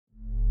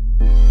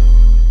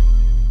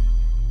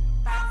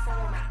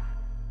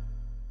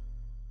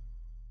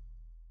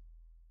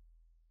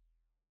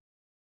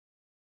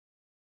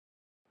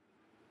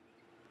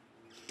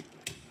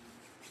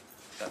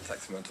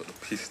man took the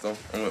piss though.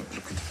 I'm not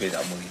looking to pay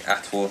that money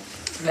at all.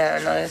 No,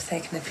 I was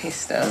taking the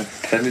piss though. I'm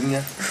telling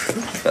you.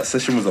 That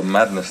session was a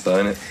madness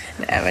though, innit?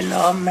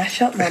 No, I'm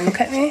mash up, man. Look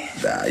at me.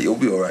 Nah, you'll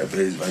be alright,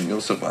 babes, man.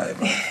 You'll survive,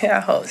 man. I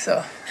hope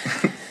so.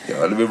 Yeah,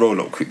 let me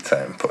roll up quick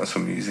time, put on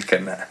some music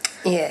and that.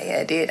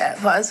 Yeah, do that.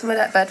 Put on some of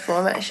that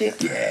BadFormat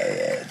shit.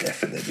 Yeah,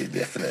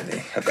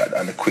 definitely. I got that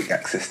on the quick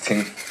access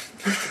thing.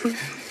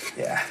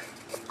 Yeah.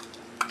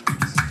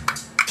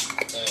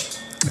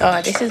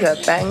 Oh, this is a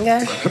banger.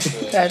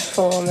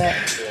 BadFormat.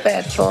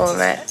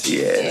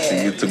 Yeah, see,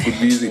 it's a good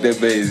music there,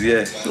 babes,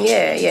 yeah.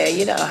 Yeah,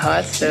 you know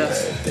hard stuff.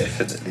 Yeah,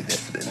 definitely.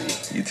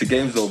 You two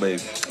games though,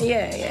 babe?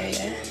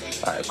 Yeah.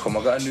 Alright, come,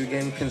 I got a new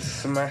game you can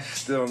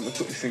smash still. I'm gonna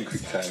put this in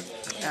quick time.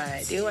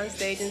 Alright, do one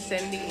stage and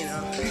send it, you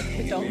know.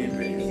 Don't be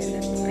greedy.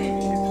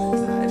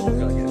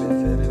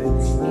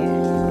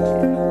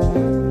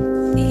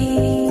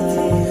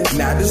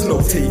 Nah, there's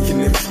no taking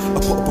him. I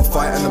put up a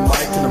fight on the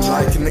mic and I'm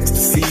like an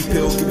ecstasy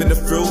pill, giving a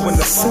thrill when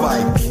I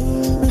spike.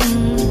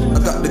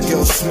 I got the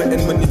girl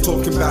smitten when you're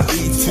talking about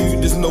E2.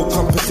 There's no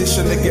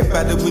competition, they get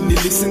better when you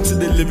listen to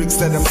the lyrics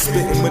that I'm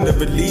spitting. When I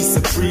release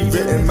a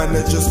pre-written, man,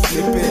 I just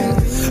flipping.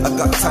 I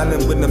got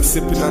talent when I'm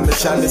sipping on the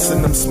chalice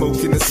and I'm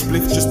smoking a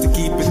spliff just to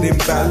keep it in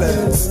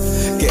balance.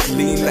 Get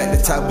lean like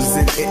the towers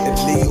in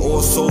Italy,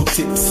 also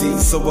tipsy,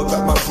 so I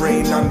got my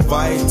brain on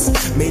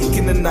vibes,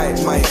 making the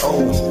night my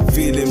own,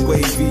 feeling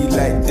wavy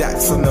like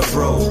Dax on the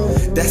road.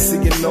 That's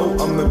how you know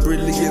I'm a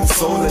brilliant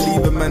soul. I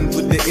leave a man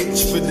with the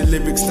itch for the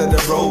lyrics that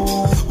I wrote.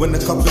 When I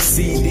cop a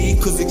CD,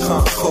 cause it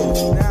can't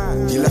cope,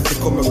 you'll have to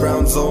come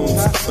around zones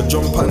or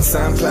jump on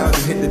SoundCloud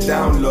and hit the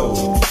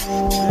download.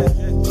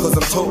 Cause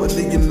I'm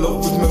totally in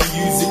love with my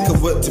music. I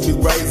work to be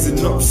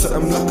rising up, so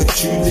I'm like a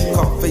tulip.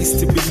 Can't face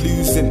to be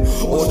losing,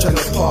 or trying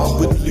to part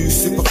with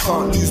loose. If I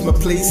can't lose my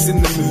place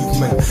in the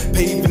movement,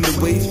 paving the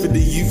way for the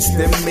youths,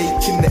 them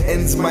making the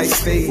ends my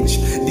stage.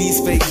 These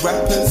fake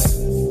rappers,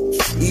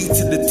 E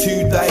to the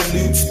 2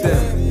 dilutes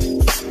them.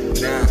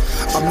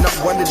 I'm not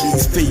one of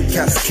these fake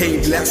ass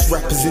cave-ass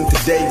rappers in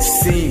today's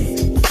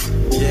scene.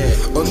 Yeah,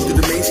 under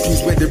the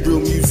mainstreams where the real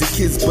music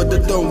is, but I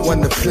don't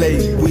wanna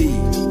play weed.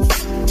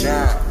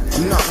 Nah,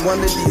 I'm not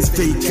one of these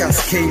fake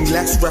ass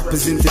cave-ass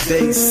rappers in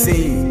today's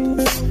scene.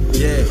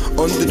 Yeah,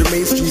 under the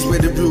mainstreams where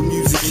the real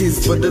music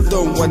is, but I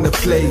don't wanna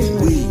play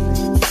weed.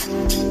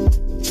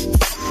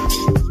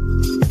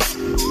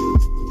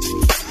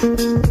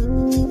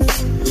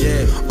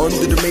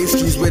 Under the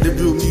mainstreams where the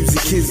real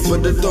music is,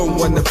 but I don't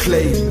wanna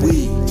play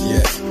weed.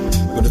 Yeah,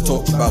 gonna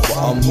talk about what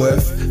I'm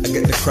worth. I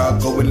get the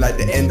crowd going like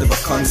the end of a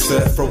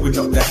concert, throwing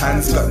up their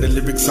hands, got the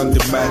lyrics on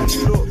demand.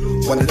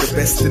 One of the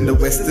best in the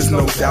West, there's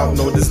no doubt.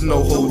 No, there's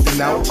no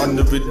holding out. On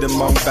the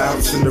rhythm, I'm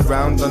bouncing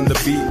around on the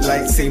beat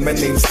like say my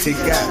name's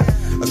Tigger.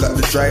 I got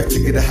the drive to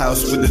get a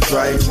house with a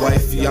drive,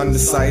 wifey on the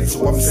side,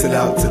 so I'm still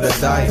out till I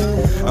die.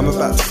 I'm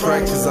about to cry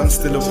cause I'm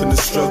still up in the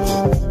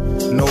struggle.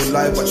 No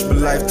lie, watch my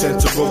life turn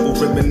to rubble,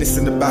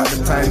 reminiscing about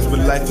the times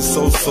when life is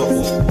so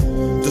subtle.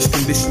 Just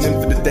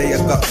conditioning for the day I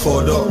got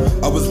caught up.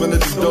 I was one of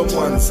the dumb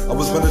ones, I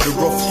was one of the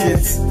rough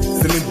kids,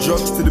 selling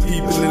drugs to the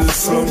people in the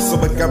slums, so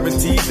I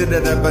guaranteed that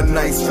I'd have a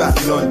nice fat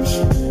lunch.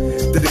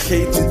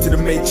 Dedicated to the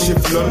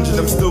makeshift lunge, and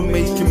I'm still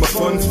making my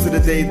funds to the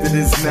day that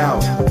is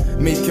now.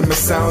 Making my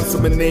sound so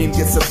my name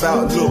gets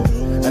about. Look,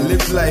 I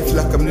live life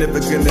like I'm never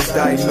gonna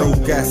die, no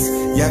gas.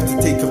 You have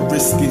to take a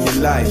risk in your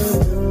life.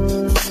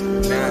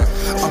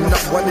 I'm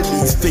not one of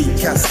these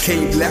fake ass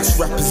cave-ass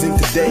rappers in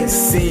today's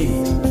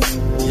scene.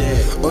 Yeah,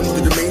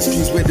 under the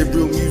mainstreams where the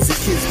real music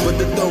is, but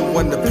I don't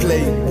wanna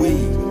play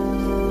weed.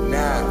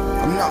 Nah,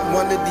 I'm not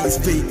one of these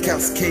fake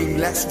ass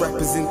cave-ass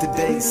rappers in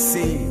today's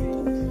scene.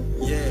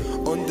 Yeah,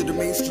 under the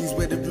mainstreams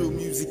where the real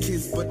music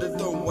is, but I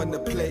don't wanna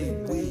play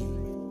weed.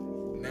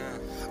 Nah,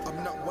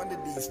 I'm not one of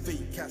these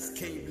fake ass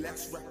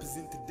cave-ass rappers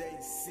in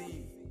today's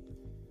scene.